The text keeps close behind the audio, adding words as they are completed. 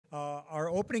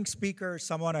opening speaker is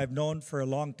someone I've known for a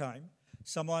long time,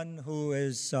 someone who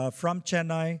is from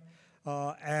Chennai,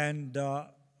 and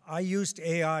I used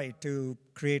AI to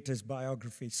create his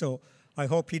biography. So I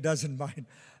hope he doesn't mind,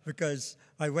 because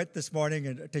I went this morning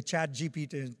to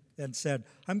ChatGPT and said,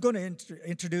 I'm going to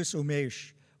introduce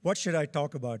Umesh. What should I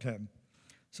talk about him?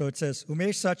 So it says,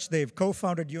 Umesh Sachdev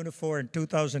co-founded Uniphore in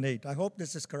 2008. I hope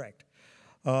this is correct.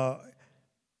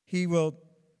 He will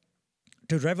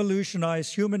to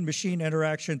revolutionize human-machine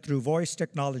interaction through voice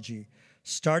technology.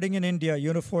 Starting in India,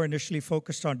 Uniphore initially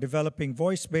focused on developing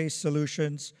voice-based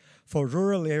solutions for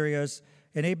rural areas,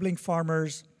 enabling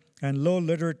farmers and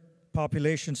low-literate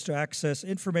populations to access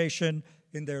information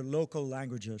in their local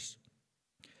languages.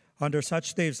 Under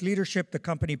Sachdev's leadership, the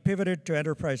company pivoted to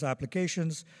enterprise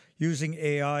applications using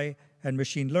AI and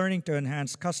machine learning to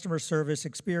enhance customer service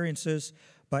experiences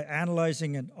by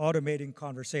analyzing and automating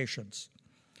conversations.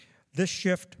 This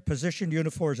shift positioned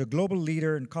Uniphore as a global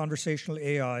leader in conversational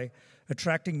AI,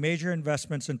 attracting major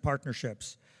investments and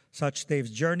partnerships.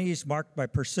 Sachdev's journey is marked by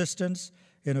persistence,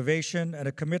 innovation, and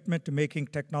a commitment to making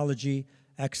technology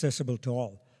accessible to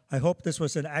all. I hope this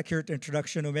was an accurate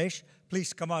introduction, Umesh.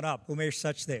 Please come on up, Umesh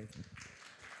Sachdev.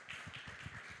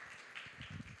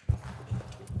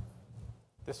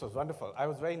 This was wonderful. I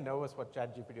was very nervous what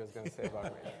ChatGPT was going to say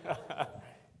about me.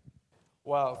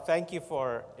 Well, thank you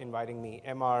for inviting me,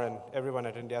 MR, and everyone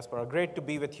at Indiaspora. Great to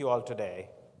be with you all today.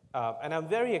 And I'm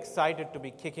very excited to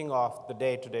be kicking off the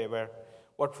day today where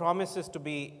what promises to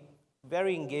be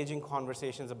very engaging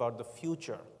conversations about the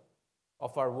future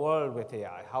of our world with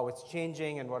AI, how it's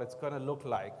changing and what it's going to look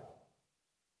like.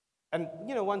 And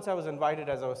once I was invited,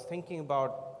 as I was thinking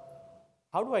about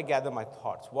how do I gather my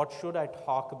thoughts, what should I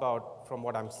talk about from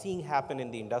what I'm seeing happen in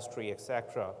the industry,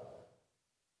 etc.,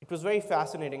 it was very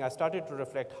fascinating. I started to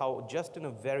reflect how just in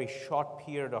a very short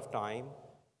period of time,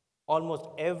 almost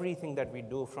everything that we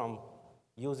do, from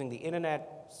using the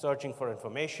internet, searching for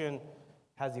information,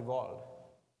 has evolved.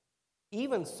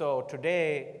 Even so,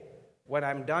 today, when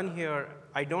I'm done here,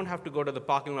 I don't have to go to the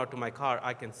parking lot to my car.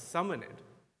 I can summon it,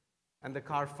 and the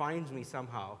car finds me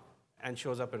somehow and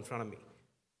shows up in front of me.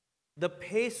 The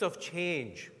pace of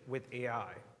change with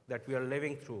AI that we are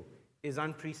living through is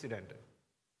unprecedented.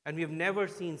 And we've never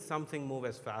seen something move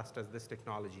as fast as this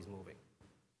technology is moving.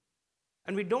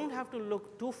 And we don't have to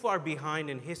look too far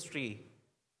behind in history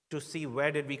to see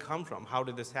where did we come from, how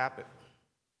did this happen.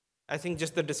 I think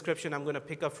just the description I'm going to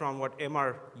pick up from what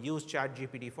MR used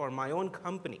ChatGPT for, my own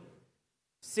company.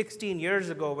 16 years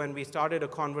ago, when we started a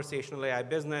conversational AI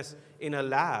business in a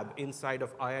lab inside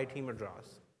of IIT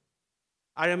Madras,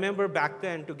 I remember back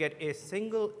then to get a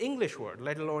single English word,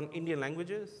 let alone Indian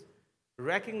languages,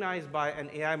 recognized by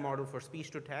an AI model for speech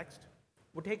to text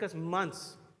would take us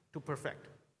months to perfect.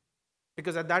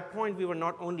 Because at that point, we were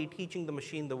not only teaching the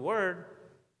machine the word,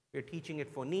 we were teaching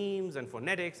it phonemes and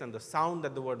phonetics and the sound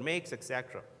that the word makes,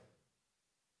 etc.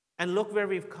 And look where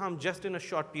we've come just in a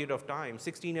short period of time.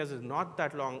 16 years is not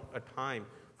that long a time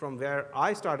from where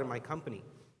I started my company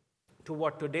to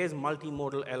what today's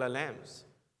multimodal LLMs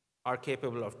are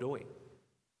capable of doing.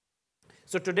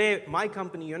 So today, my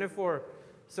company, Uniphore,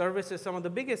 services some of the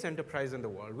biggest enterprises in the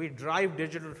world. We drive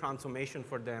digital transformation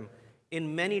for them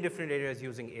in many different areas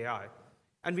using AI.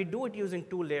 And we do it using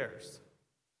two layers.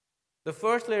 The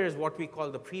first layer is what we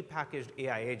call the prepackaged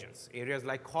AI agents. Areas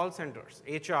like call centers,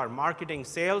 HR, marketing,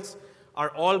 sales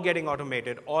are all getting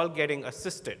automated, all getting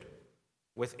assisted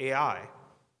with AI.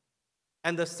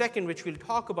 And the second, which we'll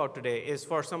talk about today, is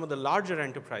for some of the larger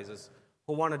enterprises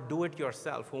who want to do it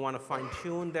yourself, who want to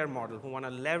fine-tune their model, who want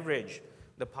to leverage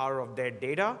the power of their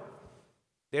data.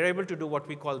 They're able to do what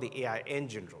we call the AI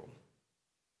engine role.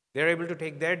 They're able to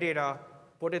take their data,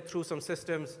 put it through some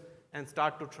systems, and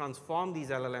start to transform these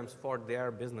LLMs for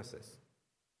their businesses.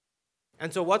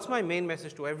 And so what's my main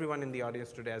message to everyone in the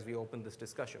audience today as we open this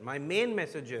discussion? My main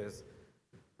message is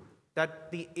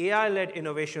that the AI-led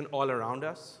innovation all around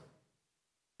us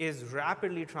is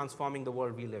rapidly transforming the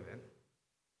world we live in,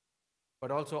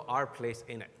 but also our place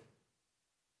in it.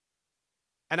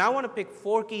 And I want to pick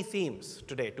 4 key themes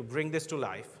today to bring this to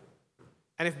life.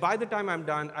 And if by the time I'm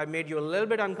done, I've made you a little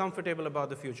bit uncomfortable about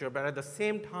the future, but at the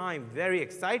same time, very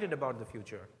excited about the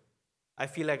future, I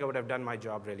feel like I would have done my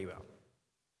job really well.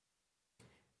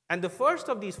 And the first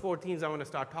of these 4 themes I want to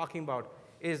start talking about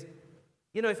is,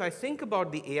 if I think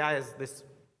about the AI as this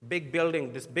big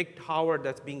building, this big tower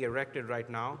that's being erected right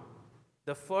now,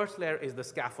 the first layer is the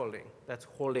scaffolding that's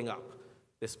holding up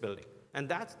this building. And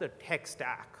that's the tech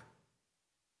stack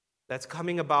that's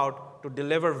coming about to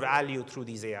deliver value through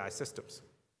these AI systems.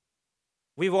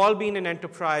 We've all been in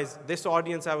enterprise. This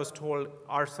audience, I was told,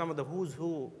 are some of the who's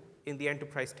who in the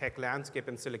enterprise tech landscape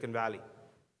in Silicon Valley.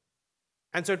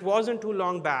 And so it wasn't too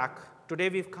long back. Today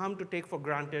we've come to take for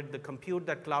granted the compute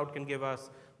that cloud can give us,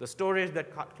 the storage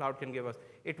that cloud can give us.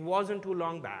 It wasn't too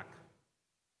long back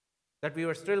that we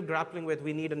were still grappling with,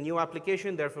 we need a new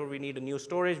application, therefore we need a new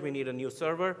storage, we need a new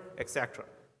server, etc.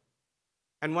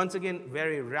 And once again,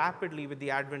 very rapidly with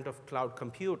the advent of cloud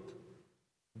compute,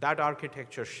 that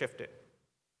architecture shifted.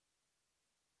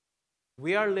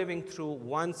 We are living through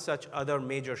one such other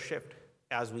major shift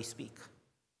as we speak.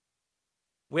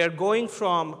 We are going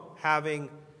from having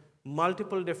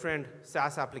multiple different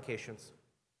SaaS applications,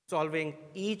 solving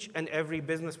each and every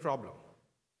business problem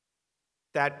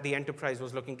that the enterprise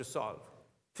was looking to solve.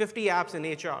 50 apps in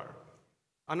HR,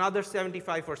 another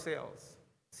 75 for sales,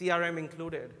 CRM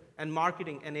included, and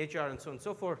marketing and HR and so on and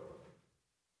so forth,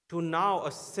 to now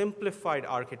a simplified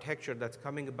architecture that's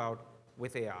coming about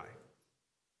with AI.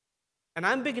 And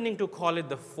I'm beginning to call it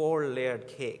the 4-layered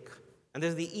cake. And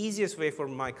this is the easiest way for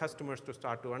my customers to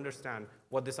start to understand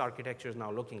what this architecture is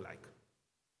now looking like.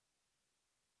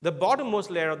 The bottommost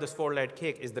layer of this 4-layered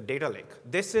cake is the data lake.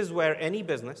 This is where any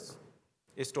business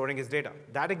is storing its data.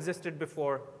 That existed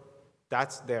before,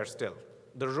 that's there still.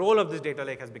 The role of this data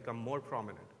lake has become more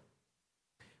prominent.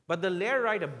 But the layer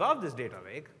right above this data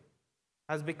lake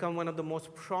has become one of the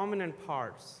most prominent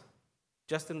parts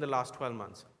just in the last 12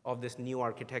 months of this new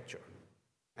architecture.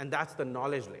 And that's the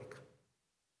knowledge lake.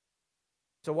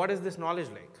 So what is this knowledge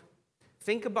lake?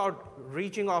 Think about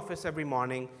reaching office every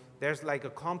morning. There's like a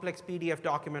complex PDF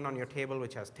document on your table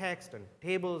which has text and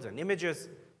tables and images.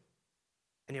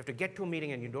 And you have to get to a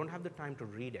meeting and you don't have the time to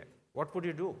read it. What would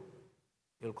you do?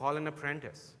 You'll call an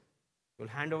apprentice. You'll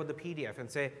hand over the PDF and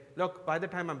say, look, by the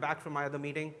time I'm back from my other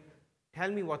meeting,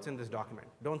 tell me what's in this document.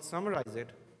 Don't summarize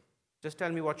it. Just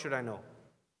tell me what should I know.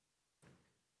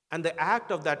 And the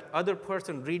act of that other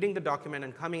person reading the document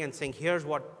and coming and saying, here's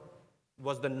what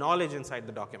was the knowledge inside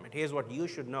the document. Here's what you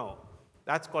should know.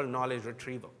 That's called knowledge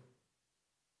retrieval.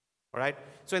 All right?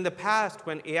 So in the past,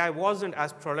 when AI wasn't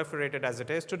as proliferated as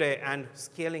it is today and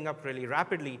scaling up really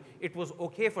rapidly, it was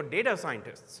okay for data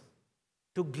scientists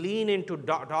to glean into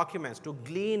documents, to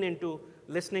glean into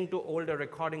listening to older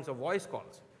recordings of voice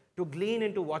calls, to glean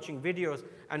into watching videos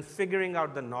and figuring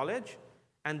out the knowledge,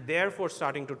 and therefore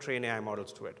starting to train AI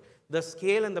models to it. The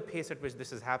scale and the pace at which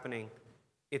this is happening,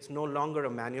 it's no longer a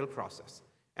manual process.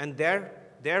 And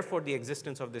therefore, the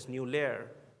existence of this new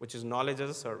layer, which is knowledge as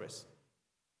a service.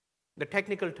 The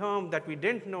technical term that we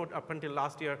didn't know up until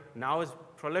last year now is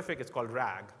prolific. It's called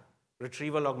RAG,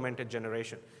 Retrieval Augmented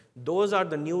Generation. Those are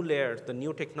the new layers, the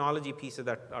new technology pieces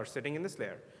that are sitting in this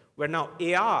layer, where now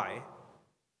AI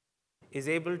is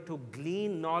able to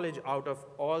glean knowledge out of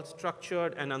all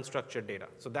structured and unstructured data.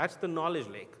 So that's the knowledge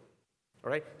lake. All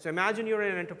right? So imagine you're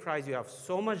in an enterprise, you have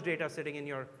so much data sitting in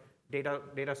your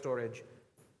data storage.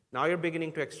 Now you're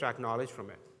beginning to extract knowledge from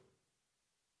it.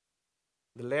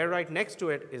 The layer right next to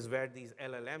it is where these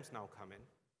LLMs now come in.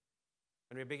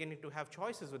 And we're beginning to have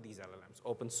choices with these LLMs,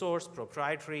 open source,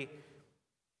 proprietary.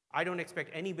 I don't expect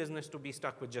any business to be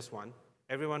stuck with just one.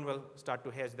 Everyone will start to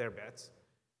hedge their bets.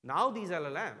 Now these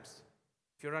LLMs,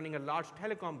 if you're running a large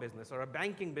telecom business or a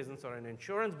banking business or an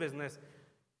insurance business,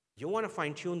 you want to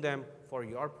fine-tune them for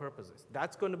your purposes.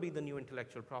 That's going to be the new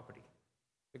intellectual property,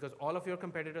 because all of your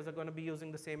competitors are going to be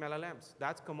using the same LLMs.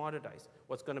 That's commoditized.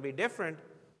 What's going to be different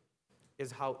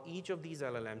is how each of these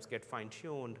LLMs get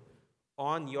fine-tuned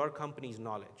on your company's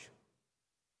knowledge.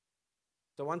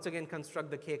 So once again,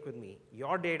 construct the cake with me.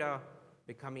 Your data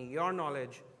becoming your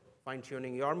knowledge,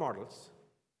 fine-tuning your models.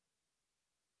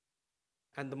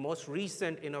 And the most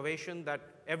recent innovation that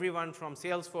everyone from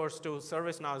Salesforce to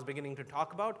ServiceNow is beginning to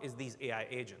talk about is these AI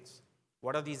agents.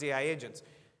 What are these AI agents?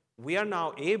 We are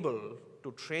now able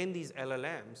to train these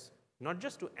LLMs not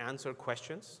just to answer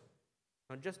questions,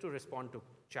 not just to respond to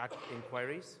chat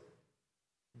inquiries,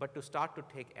 but to start to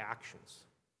take actions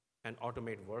and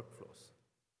automate workflows.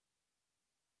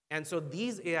 And so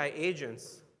these AI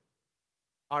agents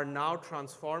are now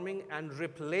transforming and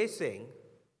replacing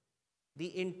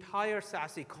the entire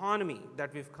SaaS economy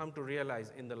that we've come to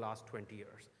realize in the last 20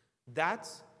 years.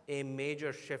 That's a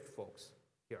major shift, folks,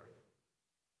 here.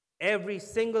 Every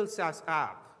single SaaS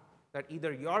app that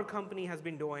either your company has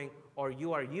been doing or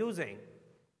you are using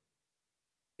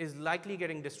is likely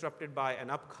getting disrupted by an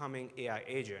upcoming AI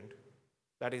agent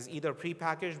that is either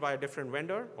prepackaged by a different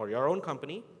vendor or your own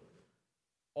company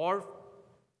or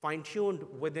fine-tuned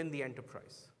within the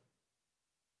enterprise.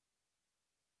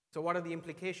 So what are the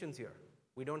implications here?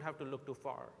 We don't have to look too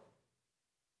far.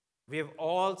 We have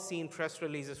all seen press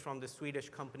releases from this Swedish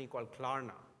company called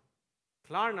Klarna.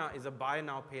 Klarna is a buy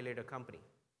now, pay later company.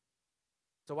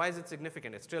 So why is it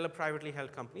significant? It's still a privately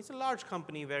held company. It's a large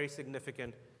company, very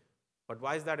significant. But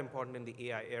why is that important in the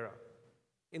AI era?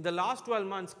 In the last 12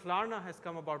 months, Klarna has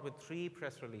come about with 3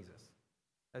 press releases.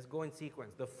 Let's go in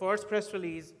sequence. The first press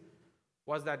release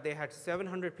was that they had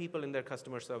 700 people in their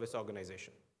customer service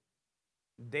organization.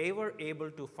 They were able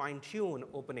to fine-tune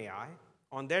OpenAI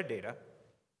on their data.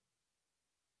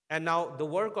 And now the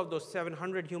work of those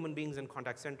 700 human beings in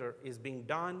contact center is being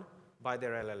done by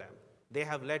their LLM. They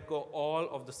have let go all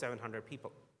of the 700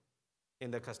 people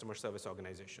in their customer service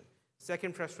organization.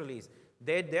 Second press release,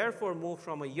 they therefore moved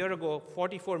from a year ago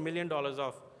 $44 million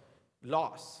of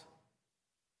loss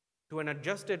to an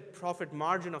adjusted profit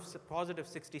margin of positive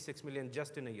 66 million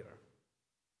just in a year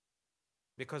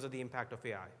because of the impact of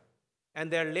AI.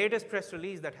 And their latest press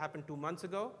release that happened 2 months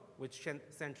ago, which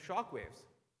sent shockwaves,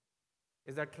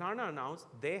 is that Klarna announced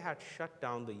they had shut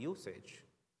down the usage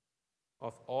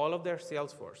of all of their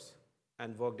Salesforce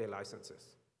and Workday licenses.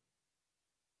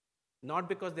 Not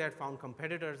because they had found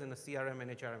competitors in the CRM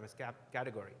and HRMS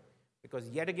category, because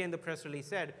yet again the press release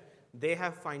said they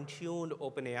have fine-tuned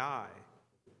OpenAI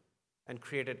and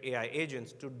created AI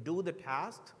agents to do the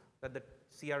tasks that the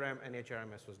CRM and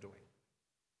HRMS was doing.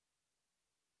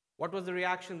 What was the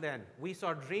reaction then? We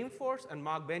saw Dreamforce and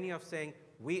Mark Benioff saying,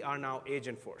 we are now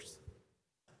Agentforce.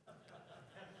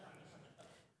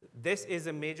 This is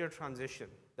a major transition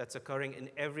that's occurring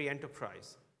in every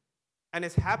enterprise, and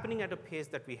it's happening at a pace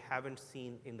that we haven't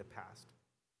seen in the past.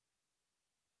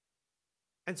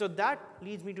 And so that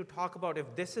leads me to talk about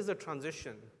if this is a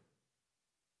transition,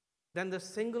 then the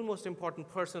single most important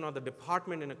person or the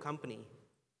department in a company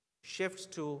shifts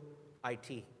to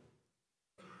IT.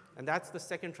 And that's the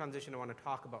second transition I want to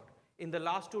talk about. In the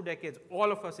last 2 decades, all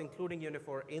of us, including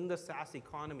Uniphore, in the SaaS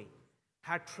economy,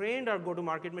 had trained our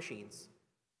go-to-market machines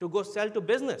to go sell to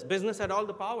business. Business had all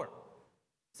the power.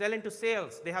 Sell into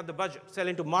sales, they have the budget. Sell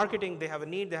into marketing, they have a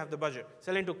need, they have the budget.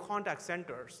 Sell into contact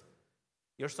centers.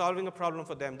 You're solving a problem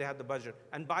for them, they have the budget.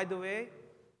 And by the way,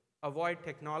 avoid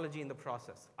technology in the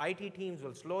process. IT teams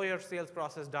will slow your sales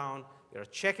process down. You're a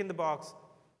check in the box.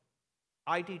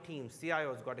 IT teams,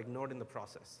 CIOs got ignored in the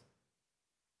process.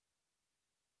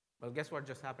 Well, guess what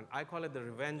just happened? I call it the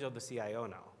revenge of the CIO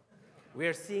now. We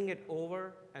are seeing it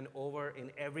over and over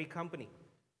in every company.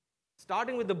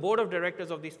 Starting with the board of directors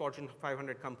of these Fortune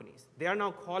 500 companies. They are now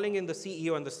calling in the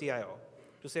CEO and the CIO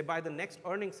to say, by the next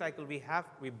earnings cycle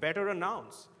we better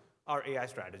announce our AI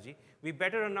strategy. We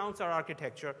better announce our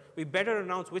architecture. We better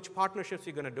announce which partnerships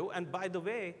we're going to do. And by the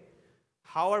way,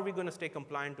 how are we going to stay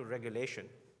compliant to regulation?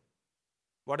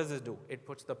 What does this do? It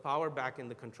puts the power back in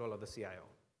the control of the CIO.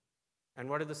 And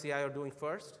what is the CIO doing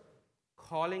first?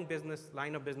 Calling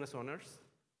line of business owners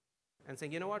and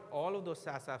saying, you know what, all of those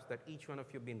SaaS apps that each one of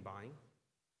you have been buying,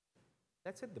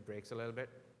 let's hit the brakes a little bit.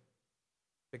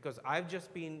 Because I've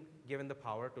just been given the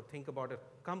power to think about a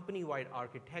company-wide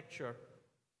architecture.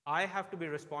 I have to be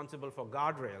responsible for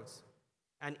guardrails.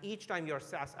 And each time your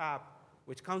SaaS app,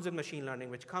 which comes with machine learning,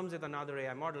 which comes with another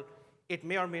AI model, it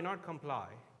may or may not comply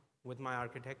with my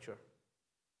architecture.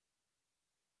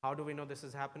 How do we know this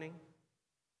is happening?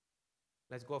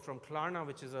 Let's go from Klarna,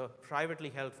 which is a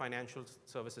privately held financial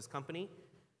services company,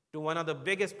 to one of the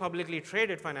biggest publicly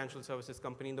traded financial services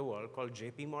company in the world called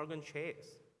JP Morgan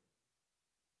Chase.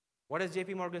 What has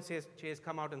JP Morgan Chase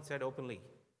come out and said openly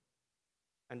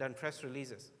and done press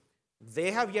releases?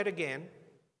 They have yet again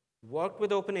worked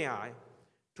with OpenAI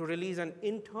to release an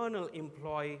internal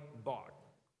employee bot,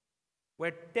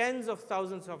 where tens of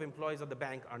thousands of employees of the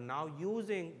bank are now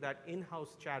using that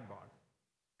in-house chatbot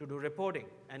to do reporting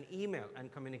and email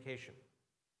and communication.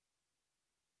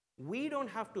 We don't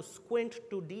have to squint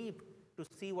too deep to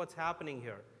see what's happening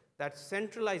here. That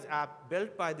centralized app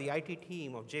built by the IT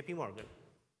team of JP Morgan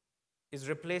is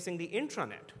replacing the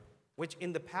intranet, which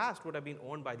in the past would have been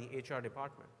owned by the HR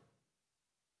department.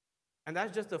 And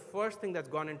that's just the first thing that's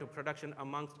gone into production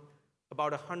amongst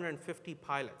about 150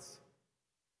 pilots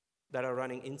that are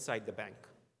running inside the bank.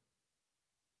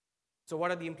 So what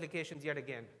are the implications yet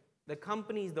again? The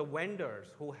companies, the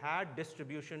vendors who had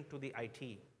distribution to the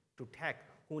IT, to tech,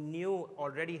 who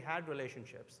already had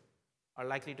relationships, are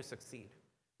likely to succeed.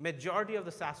 Majority of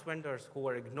the SaaS vendors who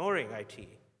were ignoring IT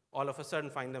all of a sudden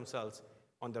find themselves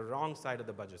on the wrong side of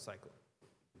the budget cycle.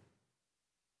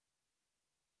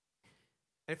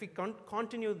 And if we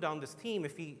continue down this theme,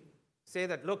 if we say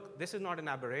that, look, this is not an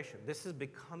aberration, this is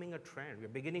becoming a trend, we're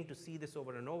beginning to see this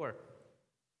over and over,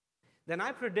 then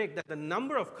I predict that the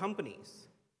number of companies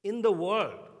in the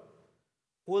world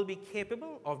who will be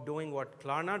capable of doing what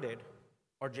Klarna did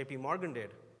or JP Morgan did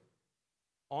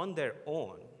on their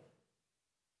own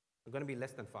are going to be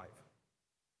less than 5.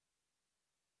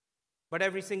 But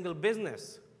every single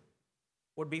business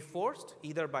would be forced,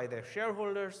 either by their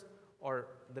shareholders or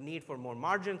the need for more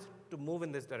margins to move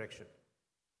in this direction.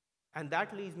 And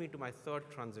that leads me to my third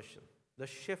transition, the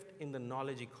shift in the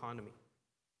knowledge economy.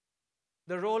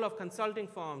 The role of consulting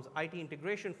firms, IT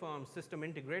integration firms, system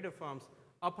integrator firms,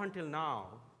 up until now,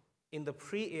 in the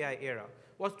pre-AI era,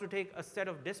 was to take a set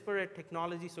of disparate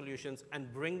technology solutions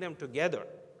and bring them together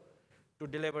to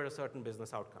deliver a certain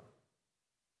business outcome.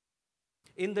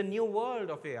 In the new world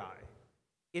of AI,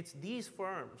 it's these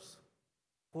firms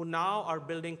who now are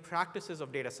building practices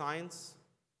of data science,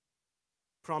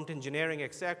 prompt engineering,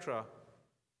 et cetera,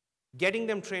 getting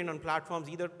them trained on platforms,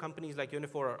 either companies like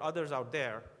Uniphore or others out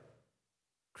there,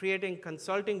 creating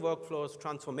consulting workflows,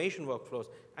 transformation workflows,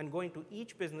 and going to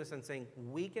each business and saying,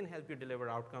 we can help you deliver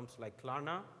outcomes like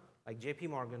Klarna, like JP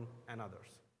Morgan, and others.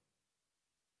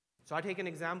 So I take an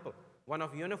example. One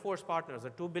of Uniphore's partners, a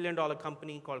 $2 billion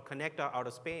company called Connecta out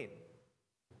of Spain.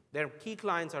 Their key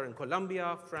clients are in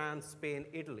Colombia, France, Spain,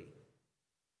 Italy.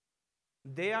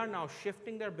 They are now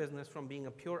shifting their business from being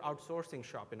a pure outsourcing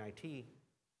shop in IT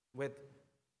with,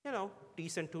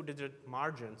 decent two-digit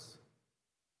margins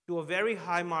to a very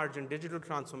high-margin digital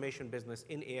transformation business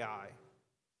in AI.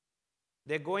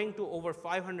 They're going to over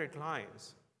 500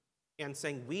 clients and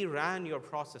saying, we ran your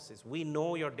processes, we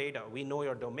know your data, we know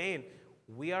your domain,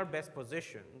 we are best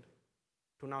positioned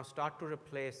to now start to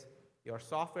replace your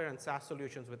software and SaaS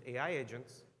solutions with AI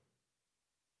agents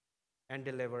and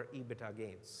deliver EBITDA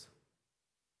gains.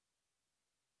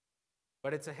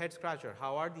 But it's a head scratcher.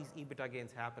 How are these EBITDA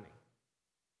gains happening?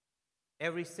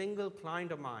 Every single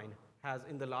client of mine has,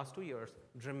 in the last 2 years,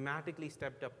 dramatically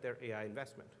stepped up their AI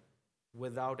investment,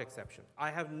 without exception. I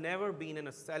have never been in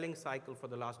a selling cycle for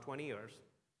the last 20 years,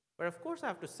 but of course I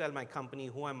have to sell my company,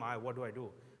 who am I, what do I do?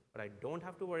 But I don't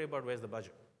have to worry about where's the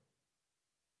budget.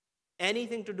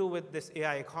 Anything to do with this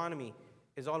AI economy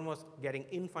is almost getting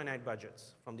infinite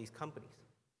budgets from these companies.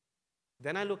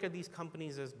 Then I look at these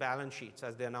companies' as balance sheets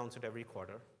as they announce it every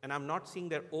quarter, and I'm not seeing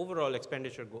their overall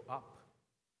expenditure go up.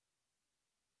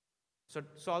 So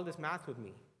solve this math with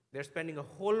me. They're spending a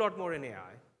whole lot more in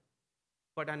AI,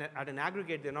 but at an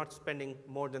aggregate, they're not spending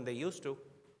more than they used to.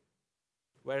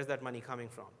 Where is that money coming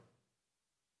from?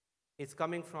 It's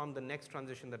coming from the next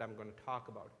transition that I'm going to talk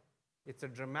about. It's a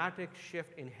dramatic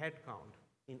shift in headcount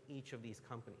in each of these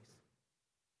companies.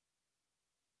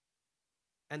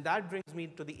 And that brings me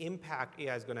to the impact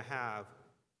AI is going to have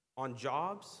on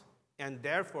jobs and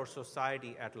therefore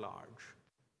society at large.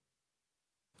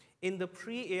 In the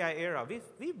pre-AI era,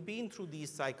 we've been through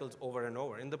these cycles over and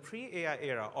over. In the pre-AI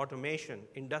era, automation,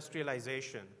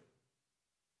 industrialization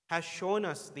has shown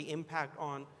us the impact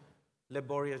on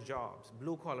laborious jobs,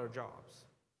 blue-collar jobs.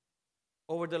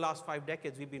 Over the last 5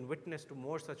 decades, we've been witness to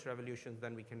more such revolutions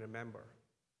than we can remember.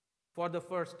 For the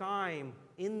first time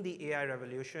in the AI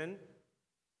revolution,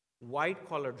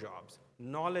 white-collar jobs,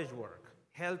 knowledge work,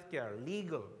 healthcare,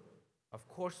 legal, of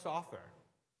course software,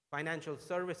 financial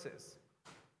services,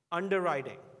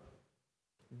 underwriting,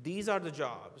 these are the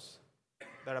jobs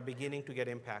that are beginning to get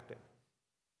impacted.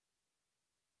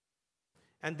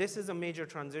 And this is a major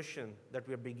transition that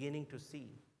we're beginning to see,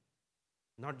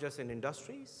 not just in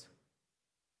industries.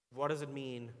 What does it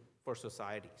mean for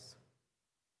societies?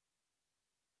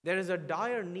 There is a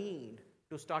dire need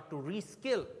to start to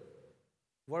reskill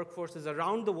workforces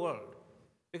around the world.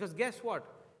 Because guess what?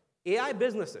 AI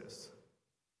businesses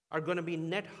are going to be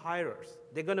net hirers.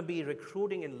 They're going to be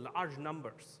recruiting in large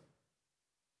numbers.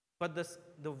 But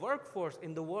the workforce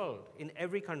in the world, in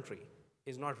every country,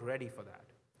 is not ready for that.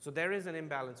 So there is an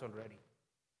imbalance already.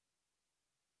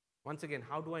 Once again,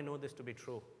 how do I know this to be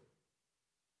true?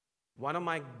 One of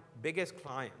my biggest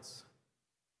clients,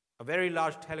 a very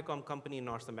large telecom company in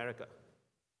North America,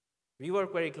 we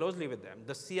work very closely with them.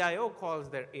 The CIO calls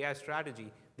their AI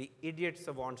strategy the idiot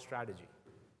savant strategy.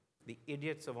 The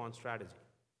idiot savant strategy.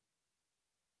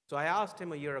 So I asked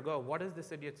him a year ago, what is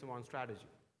this idiot savant strategy?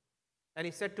 And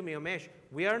he said to me, Umesh,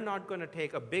 we are not going to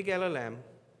take a big LLM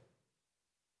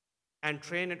and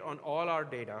train it on all our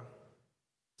data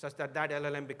such that that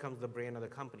LLM becomes the brain of the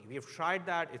company. We've tried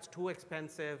that. It's too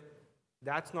expensive.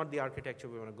 That's not the architecture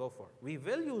we want to go for. We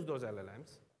will use those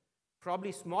LLMs,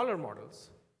 probably smaller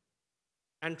models,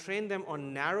 and train them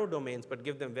on narrow domains, but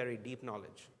give them very deep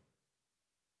knowledge.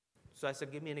 So I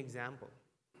said, give me an example.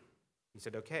 He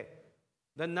said, okay.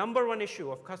 The number one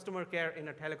issue of customer care in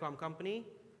a telecom company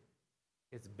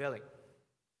is billing.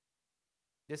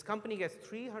 This company gets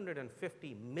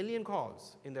 350 million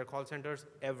calls in their call centers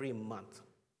every month.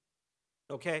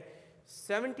 Okay?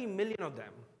 70 million of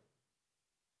them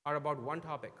are about one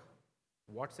topic.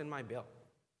 What's in my bill?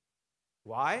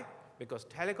 Why? Because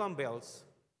telecom bills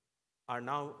are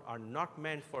not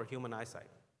meant for human eyesight.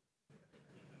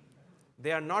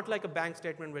 They are not like a bank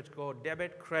statement which go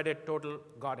debit, credit, total,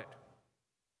 got it.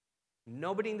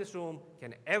 Nobody in this room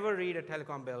can ever read a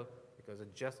telecom bill because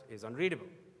it just is unreadable.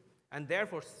 And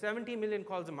therefore, 70 million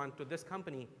calls a month to this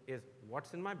company is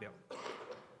what's in my bill.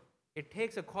 It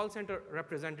takes a call center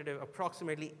representative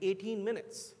approximately 18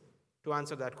 minutes to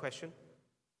answer that question.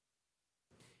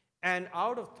 And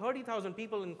out of 30,000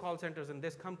 people in call centers in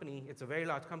this company, it's a very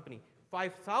large company,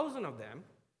 5,000 of them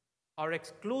are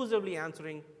exclusively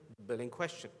answering the billing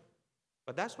question.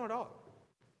 But that's not all.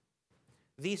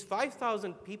 These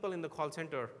 5,000 people in the call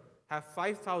center have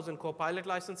 5,000 Copilot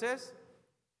licenses,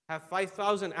 have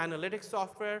 5,000 analytics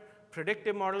software,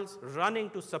 predictive models running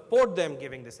to support them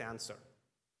giving this answer.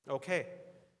 Okay,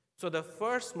 so the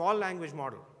first small language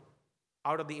model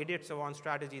out of the idiot savant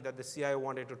strategy that the CIO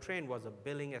wanted to train was a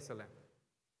billing SLM.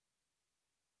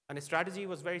 And his strategy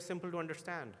was very simple to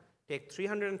understand. Take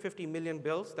 350 million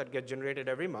bills that get generated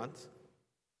every month,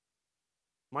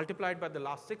 multiplied by the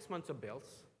last 6 months of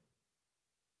bills,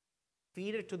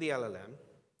 feed it to the LLM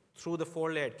through the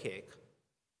 4-layered cake,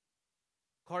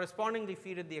 correspondingly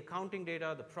feed it the accounting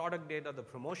data, the product data, the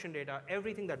promotion data,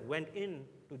 everything that went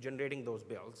into generating those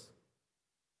bills.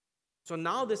 So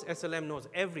now this SLM knows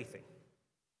everything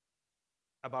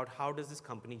about how does this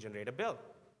company generate a bill.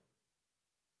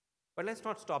 But let's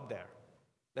not stop there.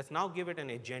 Let's now give it an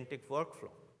agentic workflow.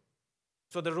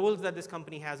 So the rules that this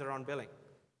company has around billing.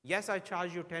 Yes, I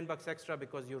charge you $10 extra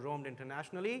because you roamed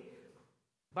internationally,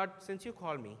 but since you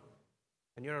call me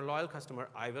and you're a loyal customer,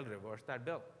 I will reverse that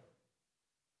bill.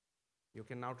 You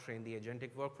can now train the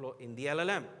agentic workflow in the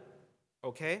LLM.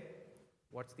 Okay?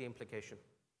 What's the implication?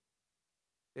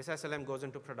 This SLM goes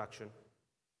into production.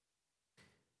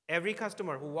 Every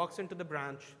customer who walks into the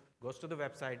branch, goes to the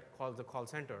website, calls the call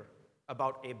center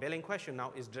about a billing question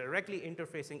now is directly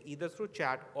interfacing either through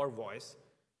chat or voice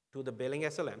to the billing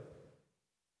SLM.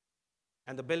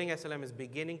 And the billing SLM is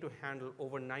beginning to handle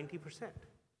over 90%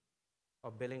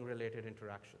 of billing-related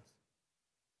interactions.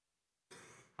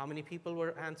 How many people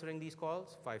were answering these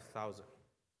calls? 5,000.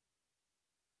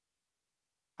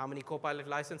 How many Copilot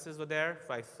licenses were there?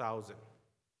 5,000.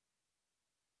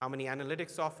 How many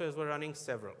analytics softwares were running?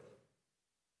 Several.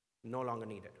 No longer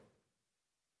needed.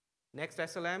 Next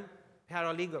SLM,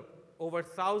 paralegal. Over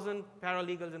 1,000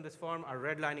 paralegals in this firm are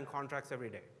redlining contracts every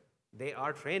day. They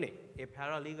are training a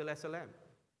paralegal SLM.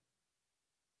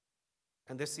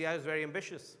 And this CI is very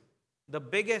ambitious. The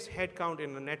biggest headcount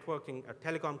in a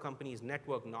telecom company is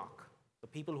network knock. The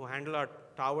people who handle our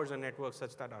towers and networks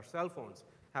such that our cell phones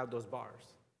have those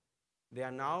bars. They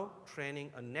are now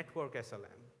training a network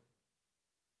SLM,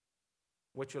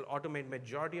 which will automate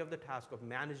majority of the task of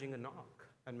managing a knock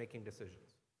and making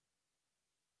decisions.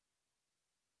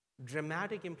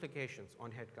 Dramatic implications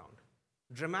on headcount.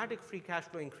 Dramatic free cash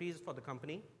flow increase for the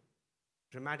company.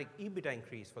 Dramatic EBITDA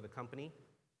increase for the company.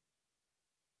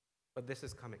 But this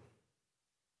is coming.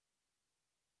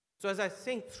 So as I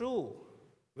think through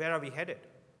where are we headed,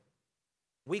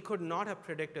 we could not have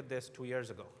predicted this 2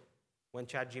 years ago when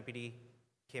ChatGPT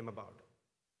came about.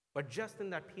 But just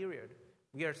in that period,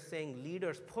 we are seeing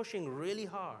leaders pushing really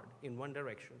hard in one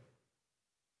direction.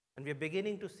 And we are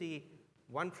beginning to see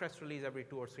one press release every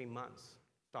 2 or 3 months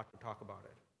start to talk about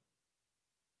it.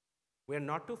 We are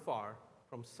not too far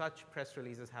from such press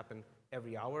releases happen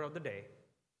every hour of the day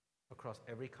across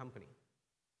every company.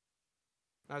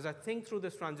 Now, as I think through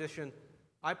this transition,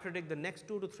 I predict the next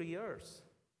 2 to 3 years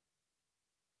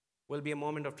will be a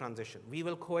moment of transition. We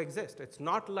will coexist. It's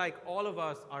not like all of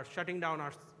us are shutting down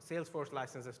our Salesforce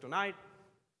licenses tonight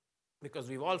because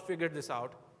we've all figured this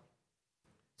out.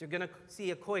 So you're going to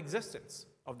see a coexistence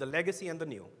of the legacy and the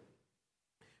new.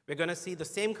 We're going to see the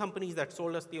same companies that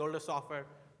sold us the older software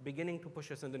beginning to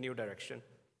push us in the new direction.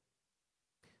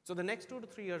 So the next 2 to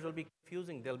 3 years will be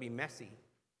confusing. They'll be messy.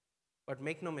 But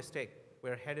make no mistake,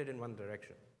 we're headed in one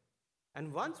direction.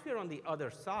 And once we're on the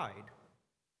other side,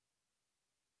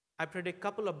 I predict a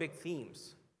couple of big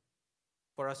themes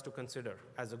for us to consider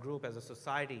as a group, as a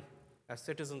society, as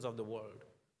citizens of the world.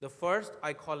 The first,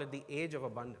 I call it the age of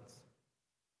abundance.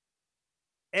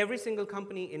 Every single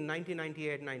company in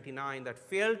 1998-99 that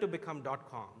failed to become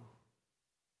 .com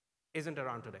isn't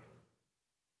around today.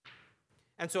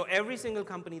 And so every single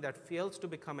company that fails to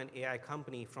become an AI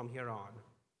company from here on,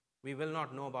 we will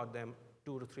not know about them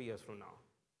 2 to 3 years from now.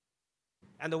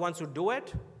 And the ones who do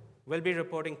it will be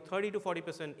reporting 30 to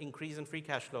 40% increase in free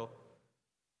cash flow,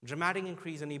 dramatic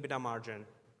increase in EBITDA margin,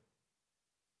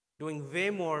 doing way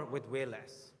more with way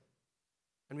less.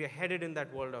 And we are headed in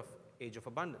that world of age of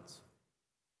abundance.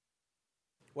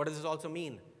 What does this also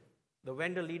mean? The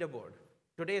vendor leaderboard.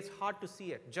 Today it's hard to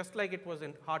see it, just like it was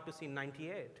hard to see in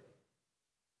 98.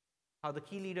 how the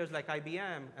key leaders like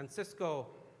IBM and Cisco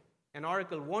and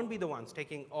Oracle won't be the ones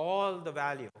taking all the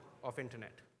value of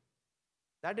internet.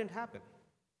 That didn't happen.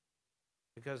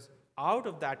 Because out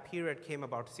of that period came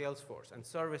about Salesforce and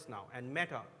ServiceNow and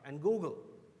Meta and Google.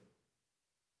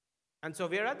 And so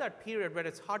we're at that period where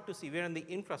it's hard to see. We're in the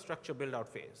infrastructure build-out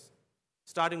phase.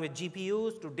 Starting with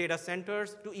GPUs to data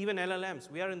centers to even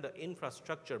LLMs. We are in the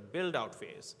infrastructure build-out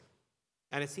phase.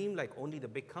 And it seemed like only the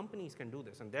big companies can do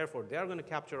this, and therefore they're going to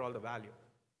capture all the value.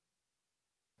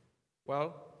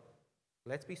 Well,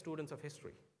 let's be students of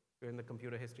history. We're in the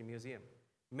Computer History Museum.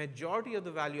 Majority of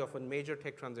the value of a major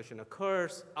tech transition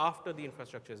occurs after the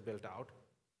infrastructure is built out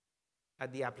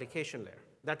at the application layer.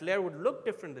 That layer would look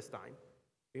different this time.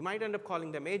 We might end up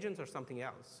calling them agents or something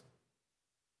else.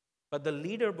 But the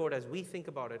leaderboard, as we think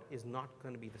about it, is not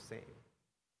going to be the same.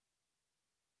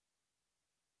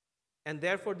 And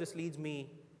therefore, this leads me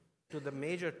to the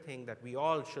major thing that we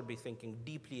all should be thinking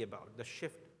deeply about, the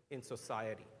shift in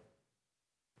society.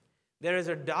 There is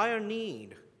a dire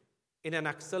need in an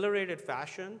accelerated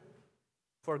fashion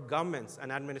for governments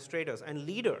and administrators and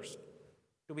leaders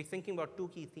to be thinking about two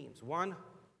key themes. One,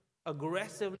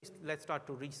 aggressively, let's start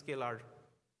to rescale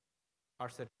our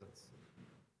citizens.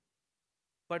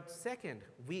 But second,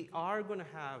 we are going to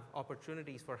have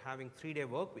opportunities for having 3-day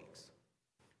work weeks.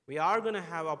 We are going to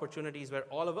have opportunities where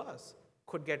all of us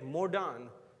could get more done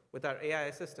with our AI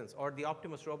assistants or the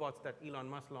Optimus robots that Elon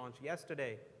Musk launched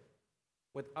yesterday,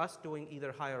 with us doing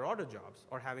either higher order jobs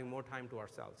or having more time to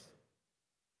ourselves.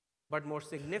 But more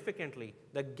significantly,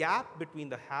 the gap between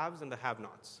the haves and the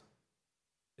have-nots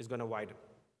is going to widen.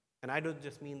 And I don't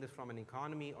just mean this from an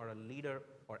economy or a leader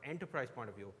or enterprise point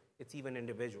of view, it's even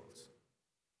individuals.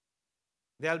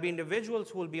 There'll be individuals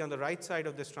who will be on the right side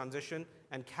of this transition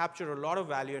and capture a lot of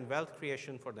value and wealth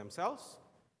creation for themselves.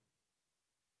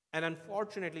 And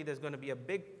unfortunately, there's going to be a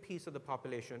big piece of the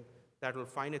population that will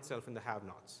find itself in the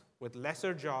have-nots with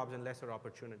lesser jobs and lesser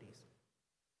opportunities.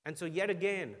 And so yet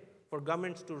again, for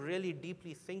governments to really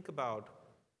deeply think about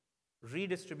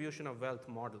redistribution of wealth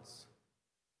models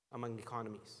among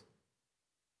economies,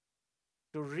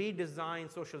 to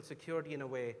redesign social security in a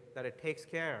way that it takes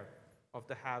care of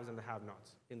the haves and the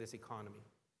have-nots in this economy.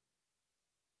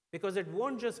 Because it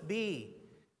won't just be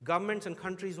governments and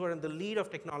countries who are in the lead of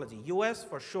technology. US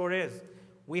for sure is.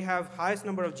 We have highest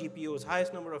number of GPUs,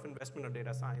 highest number of investment of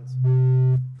data science.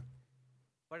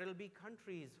 But it'll be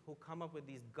countries who come up with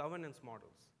these governance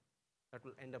models that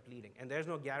will end up leading. And there's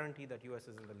no guarantee that US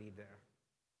is in the lead there.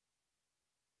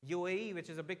 UAE, which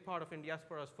is a big part of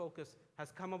Indiaspора's focus,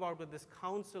 has come about with this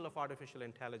Council of Artificial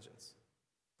Intelligence.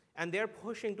 And they're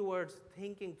pushing towards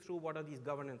thinking through what are these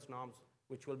governance norms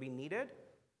which will be needed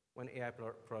when AI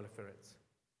proliferates.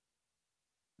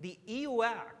 The EU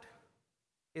Act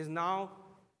is now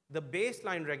the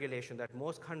baseline regulation that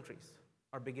most countries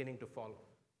are beginning to follow.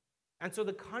 And so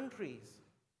the countries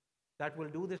that will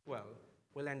do this well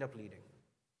will end up leading.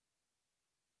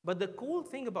 But the cool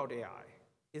thing about AI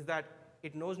is that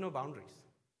it knows no boundaries.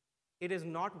 It is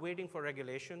not waiting for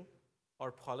regulation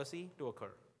or policy to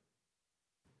occur.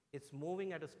 It's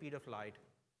moving at a speed of light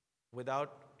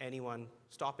without anyone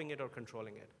stopping it or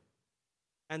controlling it.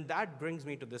 And that brings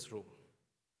me to this room.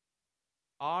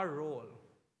 Our role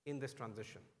in this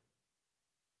transition.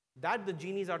 That the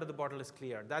genie's out of the bottle is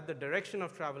clear, that the direction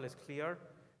of travel is clear,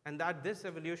 and that this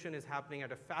evolution is happening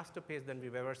at a faster pace than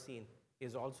we've ever seen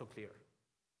is also clear.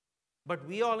 But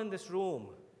we all in this room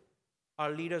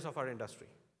are leaders of our industry,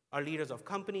 are leaders of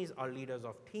companies, are leaders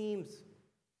of teams.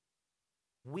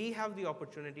 We have the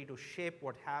opportunity to shape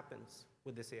what happens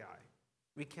with this AI.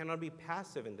 We cannot be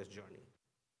passive in this journey.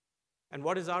 And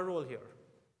what is our role here?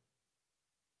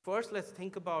 First, let's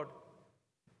think about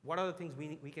what are the things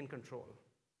we can control.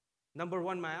 Number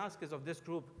one, my ask is of this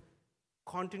group,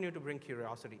 continue to bring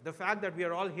curiosity. The fact that we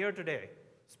are all here today,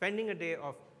 spending a day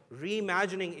of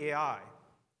reimagining AI,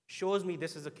 shows me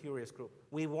this is a curious group.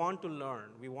 We want to learn.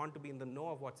 We want to be in the know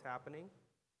of what's happening.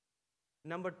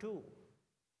 Number two,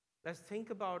 let's think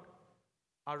about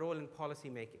our role in policy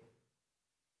making.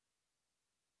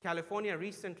 California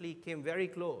recently came very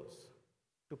close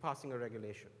to passing a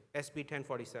regulation, SB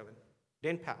 1047.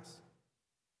 Didn't pass.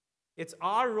 It's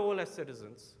our role as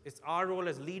citizens, it's our role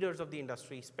as leaders of the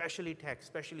industry, especially tech,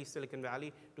 especially Silicon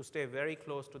Valley, to stay very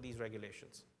close to these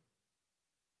regulations.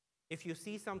 If you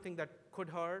see something that could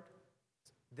hurt,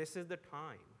 this is the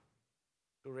time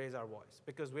to raise our voice,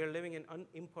 because we're living in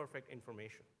imperfect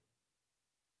information.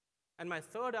 And my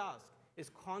third ask is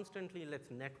constantly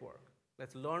let's network,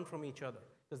 let's learn from each other,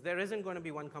 because there isn't going to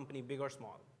be one company, big or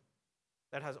small,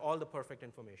 that has all the perfect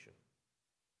information.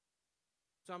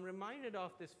 So I'm reminded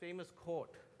of this famous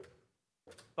quote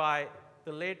by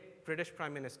the late British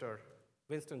Prime Minister,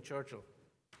 Winston Churchill.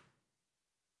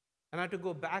 And I had to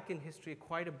go back in history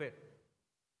quite a bit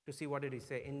to see what did he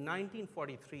say. In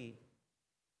 1943,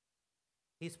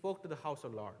 he spoke to the House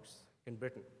of Lords in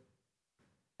Britain.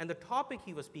 And the topic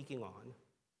he was speaking on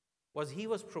was he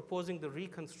was proposing the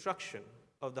reconstruction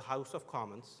of the House of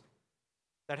Commons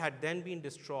that had then been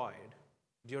destroyed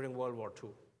during World War II.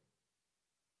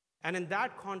 And in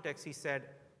that context, he said,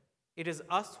 it is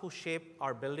us who shape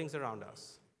our buildings around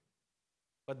us,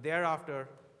 but thereafter,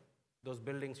 those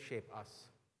buildings shape us.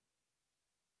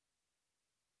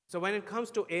 So when it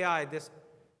comes to AI, this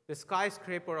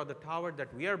skyscraper or the tower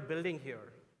that we are building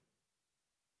here,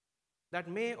 that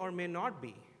may or may not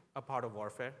be a part of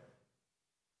warfare.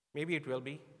 Maybe it will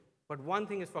be, but one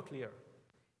thing is for clear.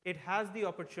 It has the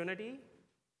opportunity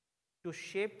to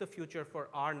shape the future for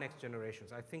our next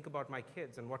generations. I think about my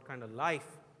kids and what kind of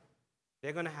life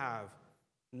they're going to have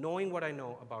knowing what I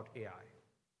know about AI.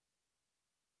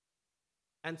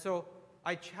 And so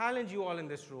I challenge you all in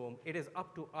this room, it is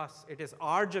up to us. It is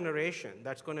our generation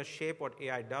that's going to shape what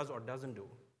AI does or doesn't do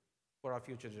for our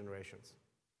future generations.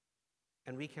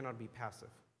 And we cannot be passive.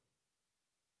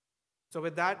 So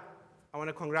with that, I want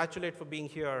to congratulate for being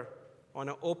here on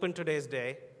an Open Today's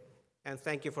Day, and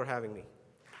thank you for having me.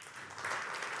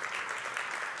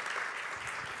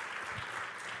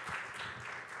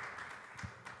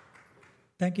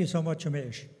 Thank you so much,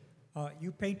 Umesh.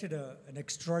 You painted an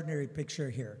extraordinary picture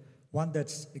here, one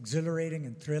that's exhilarating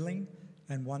and thrilling,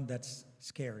 and one that's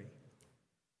scary,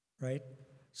 right?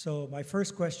 So my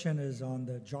first question is on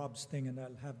the jobs thing, and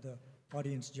I'll have the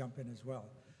audience jump in as well.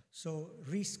 So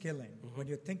reskilling, when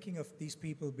you're thinking of these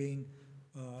people being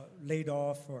laid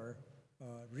off or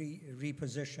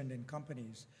repositioned in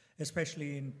companies,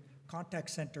 especially in contact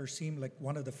centers seem like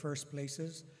one of the first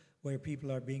places where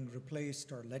people are being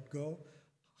replaced or let go.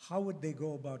 How would they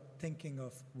go about thinking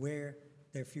of where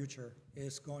their future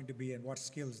is going to be and what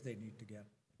skills they need to get?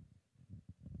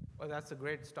 Well, that's a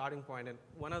great starting point. And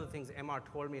one of the things MR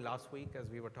told me last week as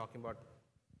we were talking about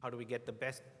how do we get the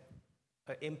best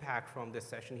impact from this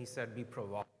session, he said, be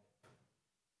provocative,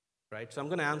 right? So I'm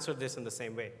going to answer this in the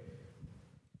same way.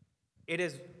 It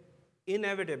is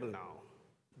inevitable now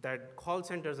that call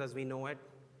centers as we know it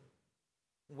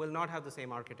will not have the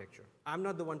same architecture. I'm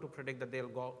not the one to predict that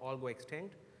they'll all go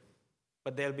extinct,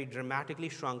 but they'll be dramatically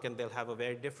shrunk and they'll have a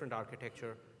very different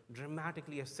architecture,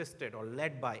 dramatically assisted or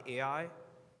led by AI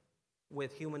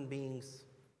with human beings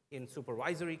in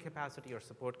supervisory capacity or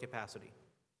support capacity.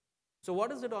 So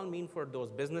what does it all mean for those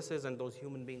businesses and those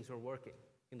human beings who are working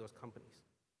in those companies?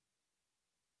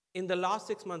 In the last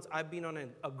 6 months, I've been on an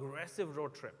aggressive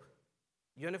road trip.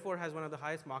 Uniphore has one of the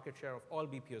highest market share of all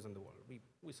BPOs in the world.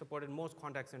 We supported most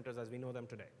contact centers as we know them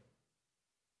today.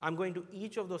 I'm going to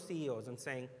each of those CEOs and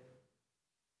saying,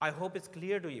 I hope it's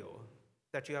clear to you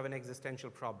that you have an existential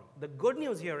problem. The good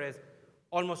news here is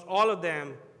almost all of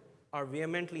them are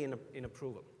vehemently in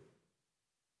approval.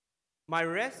 My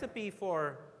recipe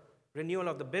for renewal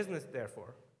of the business,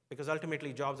 therefore, because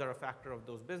ultimately jobs are a factor of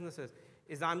those businesses,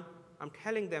 is I'm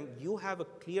telling them you have a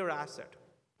clear asset.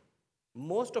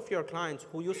 Most of your clients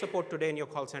who you support today in your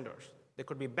call centers, they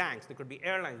could be banks, they could be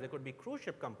airlines, they could be cruise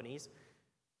ship companies,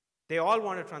 they all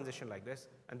want to transition like this,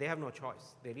 and they have no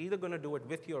choice. They're either going to do it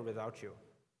with you or without you.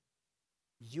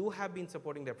 You have been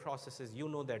supporting their processes, you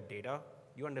know their data,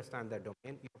 you understand their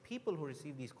domain. Your people who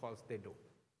receive these calls, they do.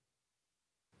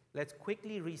 Let's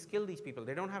quickly reskill these people.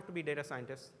 They don't have to be data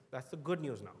scientists. That's the good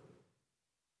news now.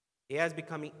 AI is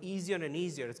becoming easier and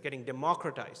easier. It's getting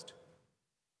democratized.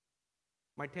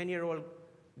 My 10-year-old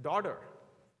daughter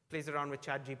plays around with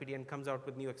ChatGPT and comes out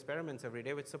with new experiments every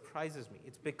day, which surprises me.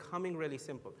 It's becoming really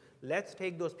simple. Let's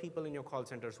take those people in your call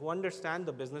centers who understand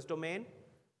the business domain.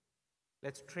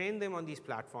 Let's train them on these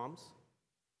platforms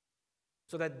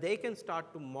so that they can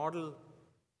start to model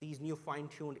these new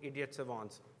fine-tuned idiot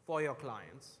savants for your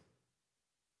clients.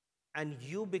 And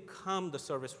you become the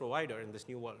service provider in this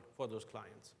new world for those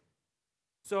clients.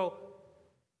 So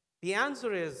the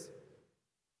answer is,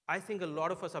 I think a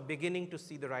lot of us are beginning to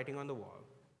see the writing on the wall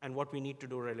and what we need to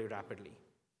do really rapidly.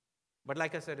 But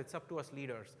like I said, it's up to us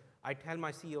leaders. I tell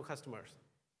my CEO customers,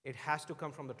 it has to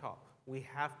come from the top. We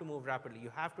have to move rapidly.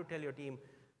 You have to tell your team,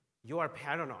 you are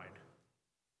paranoid.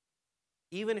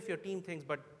 Even if your team thinks,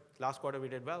 but last quarter we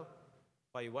did well,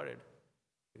 why are you worried?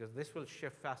 Because this will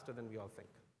shift faster than we all think.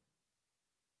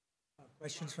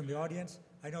 Questions from the audience?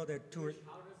 I know there are two.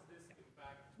 How does this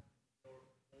impact your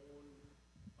own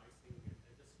pricing?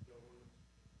 I just don't.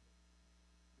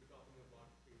 You're talking about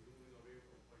moving away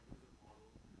from a user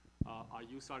model. Are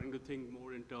you starting to think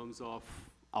more in terms of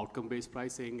outcome-based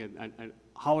pricing? And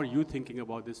how are you thinking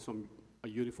about this from a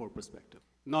Uniphore perspective,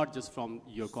 not just from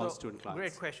your constituent clients?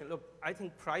 Great question. Look, I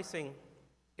think pricing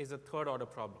is a third-order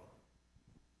problem.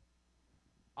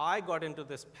 I got into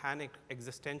this panicked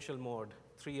existential mode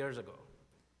 3 years ago.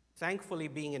 Thankfully,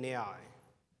 being in AI,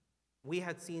 we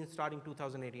had seen starting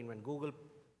 2018 when Google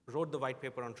wrote the white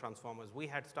paper on transformers, we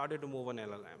had started to move on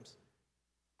LLMs.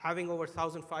 Having over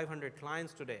 1,500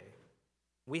 clients today,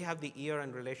 we have the ear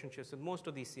and relationships with most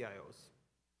of these CIOs.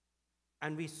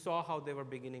 And we saw how they were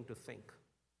beginning to think.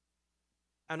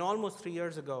 And almost 3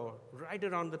 years ago, right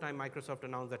around the time Microsoft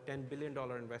announced that $10 billion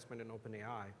investment in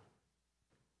OpenAI,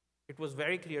 it was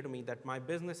very clear to me that my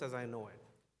business as I know it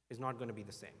is not going to be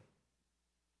the same.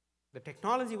 The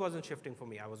technology wasn't shifting for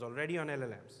me. I was already on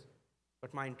LLMs.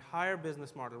 But my entire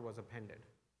business model was upended.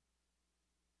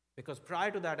 Because prior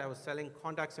to that, I was selling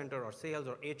contact center or sales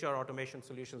or HR automation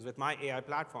solutions with my AI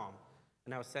platform,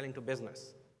 and I was selling to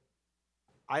business.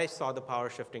 I saw the power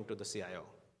shifting to the CIO.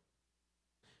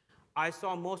 I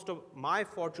saw most of my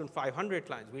Fortune 500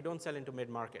 clients, we don't sell into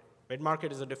mid-market.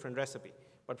 Mid-market is a different recipe.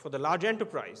 But for the large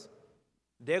enterprise,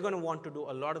 they're going to want to do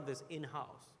a lot of this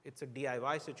in-house. It's a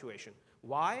DIY situation.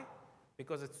 Why?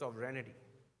 Because it's sovereignty.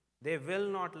 They will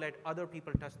not let other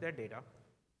people touch their data.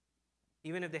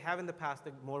 Even if they have in the past,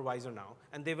 they're more wiser now.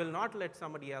 And they will not let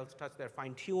somebody else touch their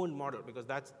fine-tuned model, because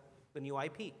that's the new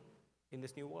IP in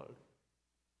this new world.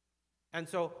 And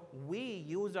so we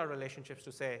use our relationships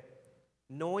to say,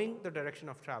 knowing the direction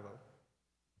of travel,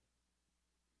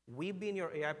 we've been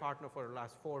your AI partner for the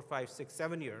last 4, 5, 6,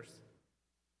 7 years.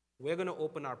 We're going to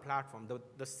open our platform.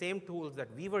 The same tools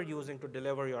that we were using to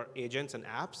deliver your agents and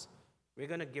apps, we're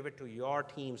going to give it to your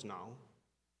teams now.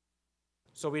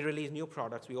 So we released new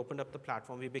products. We opened up the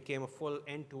platform. We became a full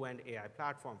end-to-end AI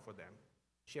platform for them,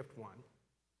 shift one.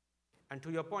 And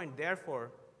to your point,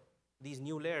 therefore, these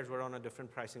new layers were on a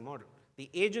different pricing model. The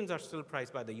agents are still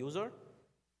priced by the user.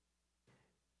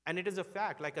 And it is a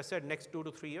fact, like I said, next 2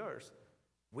 to 3 years,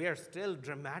 we are still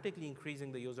dramatically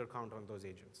increasing the user count on those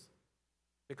agents.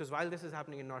 Because while this is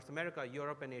happening in North America,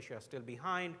 Europe and Asia are still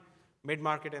behind.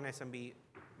 Mid-market and SMB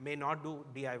may not do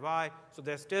DIY. So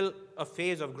there's still a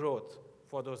phase of growth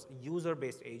for those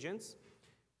user-based agents.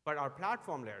 But our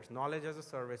platform layers, knowledge as a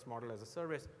service, model as a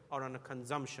service, are on a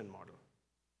consumption model.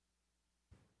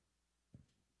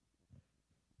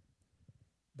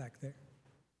 Back there.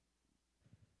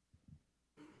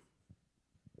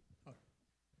 Oh.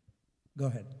 Go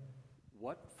ahead.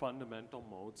 What fundamental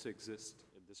moats exist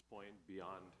at this point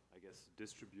beyond, I guess,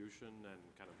 distribution and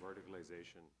kind of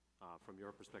verticalization from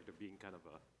your perspective, being kind of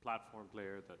a platform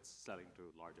player that's selling to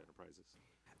large enterprises?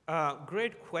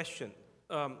 Great question.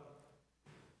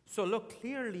 So look,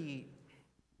 clearly,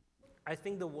 I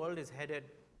think the world is headed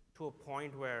to a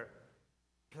point where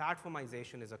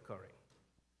platformization is occurring.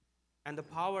 And the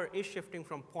power is shifting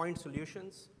from point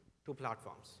solutions to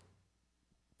platforms.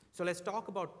 So let's talk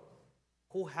about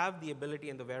who have the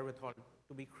ability and the wherewithal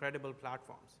to be credible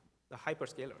platforms, the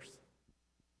hyperscalers.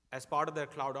 As part of their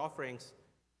cloud offerings,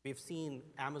 we've seen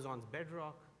Amazon's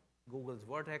Bedrock, Google's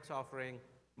Vertex offering,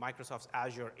 Microsoft's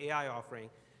Azure AI offering.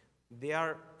 They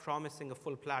are promising a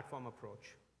full platform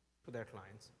approach to their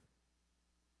clients.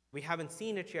 We haven't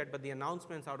seen it yet, but the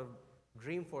announcements out of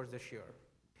Dreamforce this year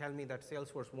tell me that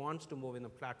Salesforce wants to move in a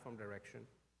platform direction.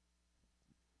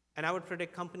 And I would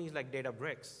predict companies like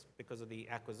Databricks, because of the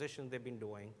acquisitions they've been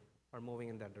doing, are moving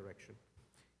in that direction.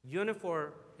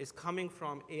 Uniphore is coming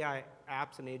from AI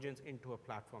apps and agents into a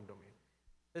platform domain.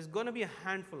 There's going to be a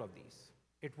handful of these.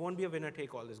 It won't be a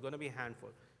winner-take-all. There's going to be a handful.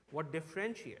 What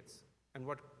differentiates and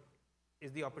what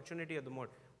is the opportunity of the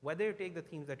moat, whether you take the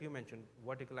themes that you mentioned,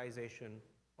 verticalization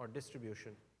or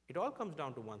distribution, it all comes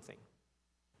down to one thing.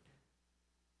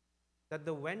 That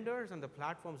the vendors and the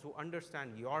platforms who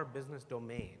understand your business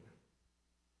domain,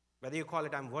 whether you call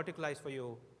it I'm verticalized for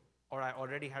you or I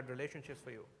already had relationships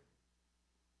for you,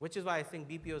 which is why I think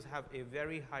BPOs have a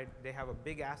very high, they have a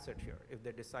big asset here if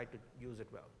they decide to use it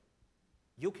well.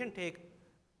 You can take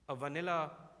a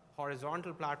vanilla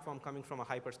horizontal platform coming from a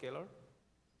hyperscaler,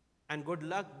 and good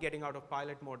luck getting out of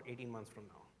pilot mode 18 months from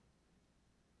now.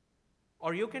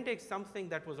 Or you can take something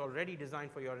that was already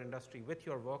designed for your industry with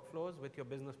your workflows, with your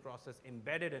business process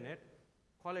embedded in it,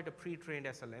 call it a pre-trained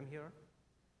SLM here,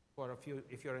 for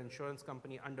if you're an insurance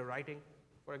company underwriting,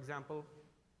 for example,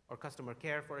 or customer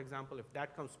care, for example, if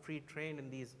that comes pre-trained in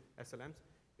these SLMs,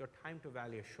 your time to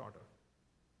value is shorter.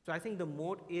 So I think the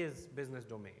moat is business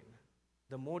domain.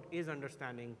 The moat is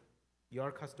understanding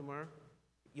your customer.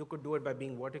 You could do it by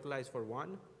being verticalized for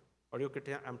one, or you could,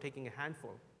 I'm taking a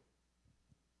handful.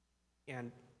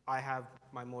 And I have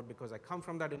my moat because I come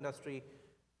from that industry,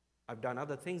 I've done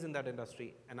other things in that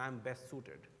industry, and I'm best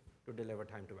suited to deliver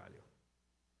time to value.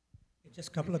 Just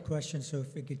a couple of questions, so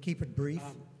if we could keep it brief.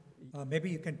 Maybe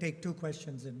you can take 2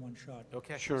 questions in one shot.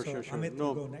 Okay. Sure, So sure, sure. Amit, you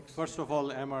go next. First of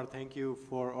all, MR, thank you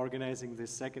for organizing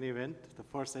this second event. The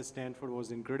first at Stanford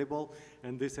was incredible,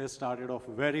 and this has started off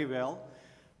very well.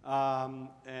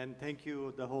 And thank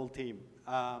you, the whole team.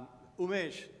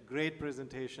 Umesh, great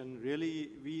presentation.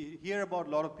 Really, we hear about a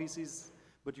lot of pieces,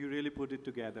 but you really put it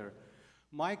together.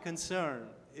 My concern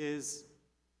is,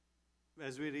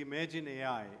 as we reimagine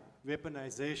AI,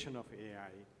 weaponization of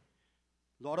AI,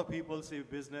 a lot of people see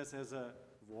business as a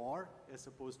war as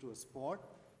opposed to a sport.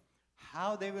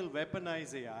 How they will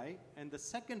weaponize AI. And the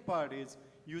second part is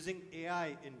using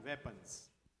AI in weapons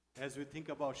as we think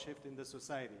about shift in the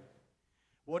society.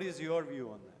 What is your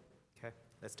view on that? Okay.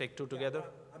 Let's take 2 together.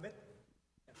 Amit?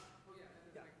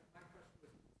 My question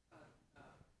was,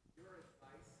 your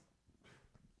advice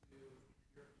to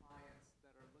your clients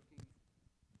that are looking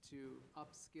to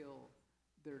upskill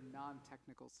their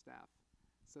non-technical staff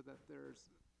so that there's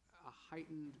a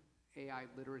heightened AI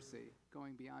literacy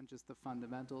going beyond just the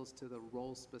fundamentals to the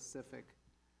role-specific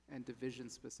and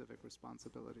division-specific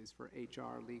responsibilities for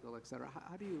HR, legal, et cetera.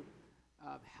 How do you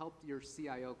help your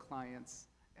CIO clients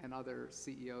and other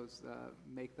CEOs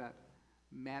make that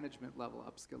management level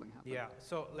upskilling happen? Yeah,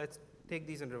 so let's take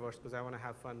these in reverse because I want to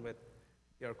have fun with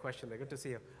your question. Good to see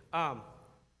you.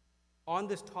 On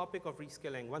this topic of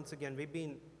reskilling, once again, we've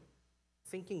been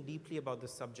thinking deeply about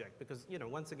this subject because,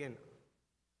 once again,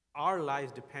 our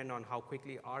lives depend on how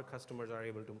quickly our customers are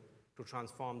able to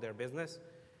transform their business.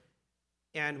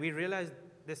 And we realized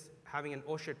this having an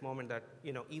oh shit moment that,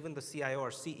 even the CIO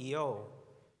or CEO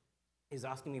is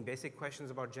asking me basic questions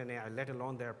about Gen AI, let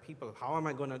alone their people. How am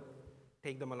I going to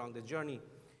take them along this journey?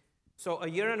 So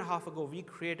 1.5 years ago, we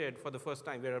created, for the first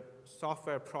time, we're a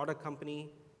software product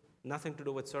company, nothing to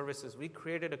do with services. We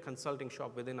created a consulting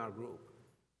shop within our group.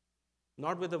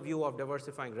 Not with a view of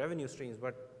diversifying revenue streams,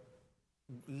 but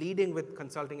leading with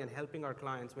consulting and helping our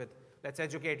clients with, let's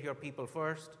educate your people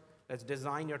first, let's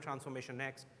design your transformation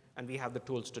next, and we have the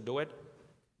tools to do it.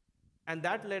 And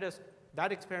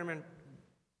that experiment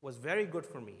was very good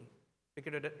for me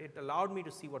because it allowed me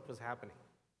to see what was happening.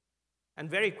 And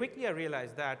very quickly I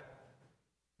realized that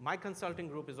my consulting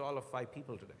group is all of 5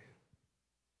 people today.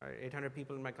 Right? 800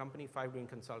 people in my company, 5 doing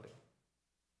consulting.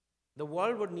 The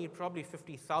world would need probably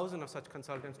 50,000 of such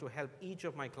consultants to help each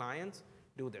of my clients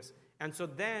do this. And so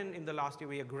then, in the last year,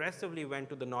 we aggressively went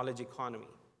to the knowledge economy.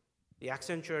 The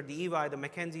Accenture, the EY, the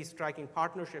McKinsey striking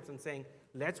partnerships and saying,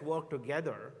 let's work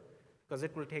together, because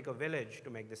it will take a village to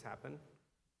make this happen.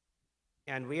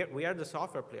 And we are the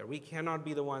software player. We cannot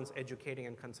be the ones educating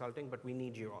and consulting, but we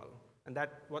need you all. And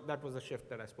that was the shift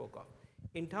that I spoke of.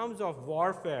 In terms of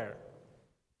warfare,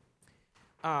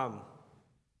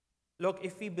 look,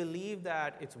 if we believe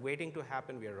that it's waiting to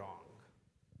happen, we're wrong.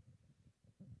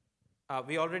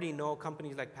 We already know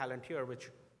companies like Palantir, which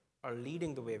are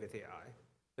leading the way with AI.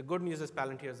 The good news is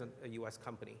Palantir is a US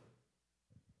company.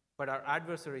 But our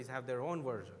adversaries have their own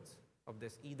versions of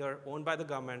this, either owned by the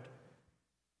government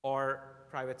or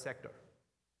private sector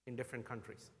in different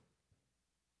countries.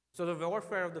 So the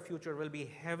warfare of the future will be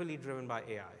heavily driven by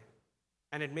AI.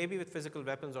 And it may be with physical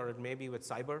weapons or it may be with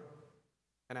cyber.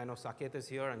 And I know Saket is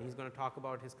here and he's going to talk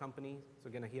about his company. So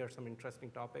we're going to hear some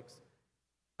interesting topics.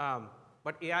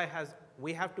 But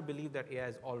we have to believe that AI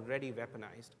is already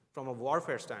weaponized from a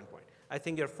warfare standpoint. I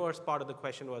think your first part of the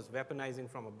question was weaponizing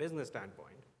from a business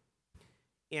standpoint.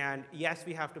 And yes,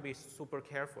 we have to be super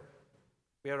careful.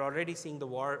 We are already seeing the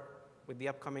war with the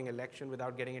upcoming election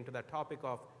without getting into that topic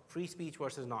of free speech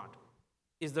versus not.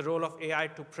 Is the role of AI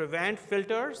to prevent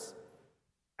filters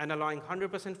and allowing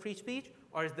 100% free speech,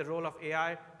 or is the role of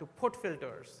AI to put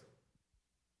filters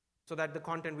so that the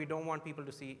content we don't want people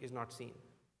to see is not seen?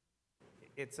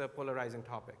 It's a polarizing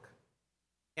topic.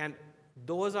 And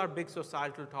those are big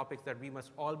societal topics that we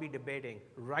must all be debating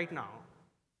right now,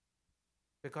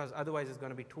 because otherwise it's going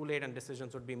to be too late and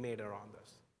decisions would be made around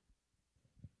this.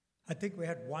 I think we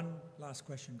had one last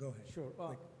question. Go ahead. Sure.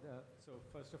 So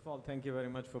first of all, thank you very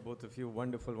much for both of you.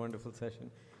 Wonderful, wonderful session.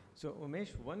 So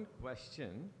Umesh, one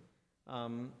question.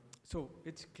 So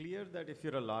it's clear that if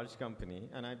you're a large company,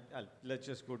 and let's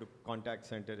just go to contact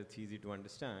center, it's easy to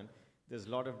understand. There's a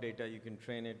lot of data, you can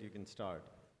train it, you can start.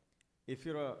 If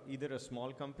you're either a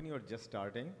small company or just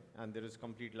starting, and there is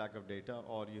complete lack of data,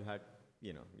 or you have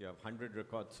 100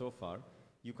 records so far,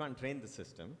 you can't train the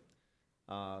system.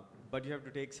 But you have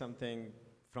to take something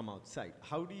from outside.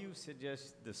 How do you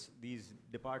suggest these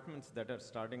departments that are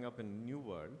starting up in a new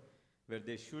world, where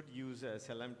they should use a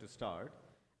SLM to start,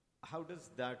 how does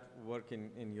that work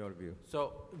in your view?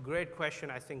 So great question,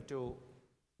 I think, to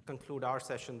conclude our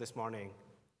session this morning.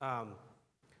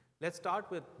 Let's start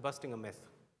with busting a myth.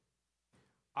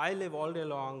 I live all day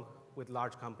long with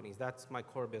large companies. That's my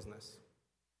core business.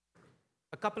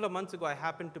 A couple of months ago, I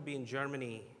happened to be in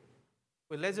Germany.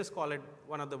 Well, let's just call it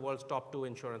one of the world's top 2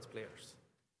 insurance players.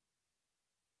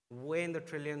 Way in the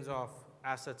trillions of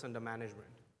assets under management.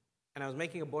 And I was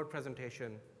making a board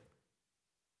presentation,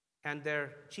 and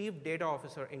their chief data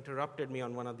officer interrupted me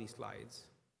on one of these slides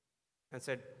and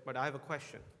said, but I have a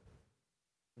question.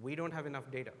 We don't have enough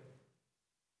data.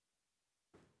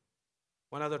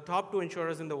 One of the top 2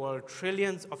 insurers in the world,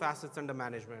 trillions of assets under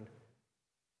management,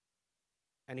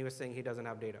 and he was saying he doesn't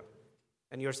have data.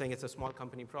 And you're saying it's a small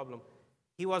company problem.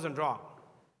 He wasn't wrong,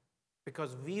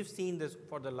 because we've seen this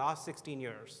for the last 16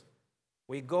 years.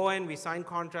 We go in, we sign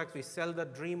contracts, we sell the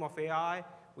dream of AI,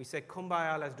 we say,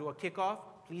 kumbaya, let's do a kickoff,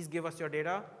 please give us your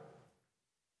data.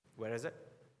 Where is it?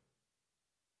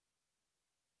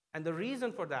 And the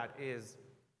reason for that is,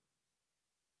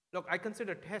 look, I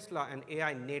consider Tesla an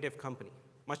AI native company.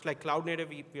 Much like cloud native,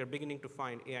 we are beginning to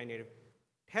find AI native.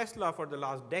 Tesla, for the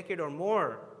last decade or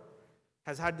more,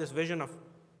 has had this vision of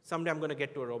someday I'm going to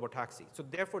get to a robotaxi. So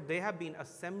therefore, they have been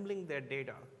assembling their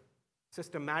data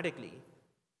systematically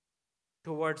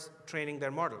towards training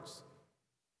their models.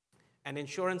 An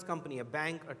insurance company, a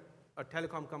bank, a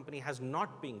telecom company has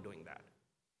not been doing that.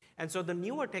 And so the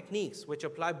newer techniques, which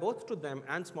apply both to them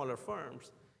and smaller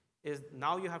firms, is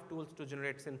now you have tools to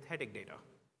generate synthetic data.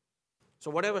 So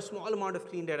whatever small amount of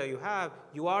clean data you have,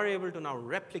 you are able to now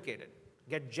replicate it,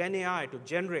 get Gen AI to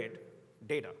generate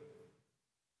data,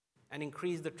 and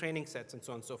increase the training sets and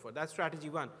so on and so forth. That's strategy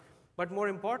 1. But more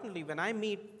importantly, when I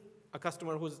meet a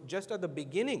customer who's just at the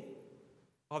beginning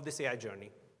of this AI journey,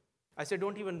 I say,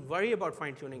 don't even worry about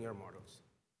fine-tuning your models.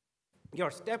 Your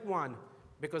step 1,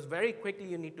 because very quickly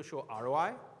you need to show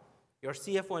ROI. Your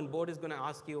CFO and board is going to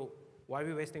ask you, why are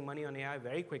we wasting money on AI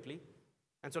very quickly?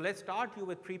 And so let's start you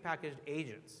with prepackaged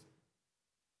agents.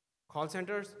 Call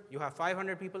centers, you have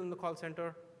 500 people in the call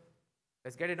center.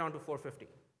 Let's get it down to 450.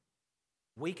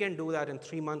 We can do that in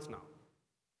 3 months now.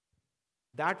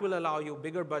 That will allow you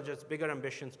bigger budgets, bigger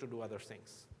ambitions to do other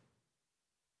things.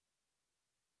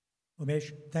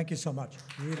 Umesh, thank you so much.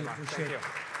 Really appreciate it.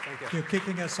 Thank you. You're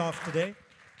kicking us off today.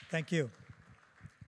 Thank you.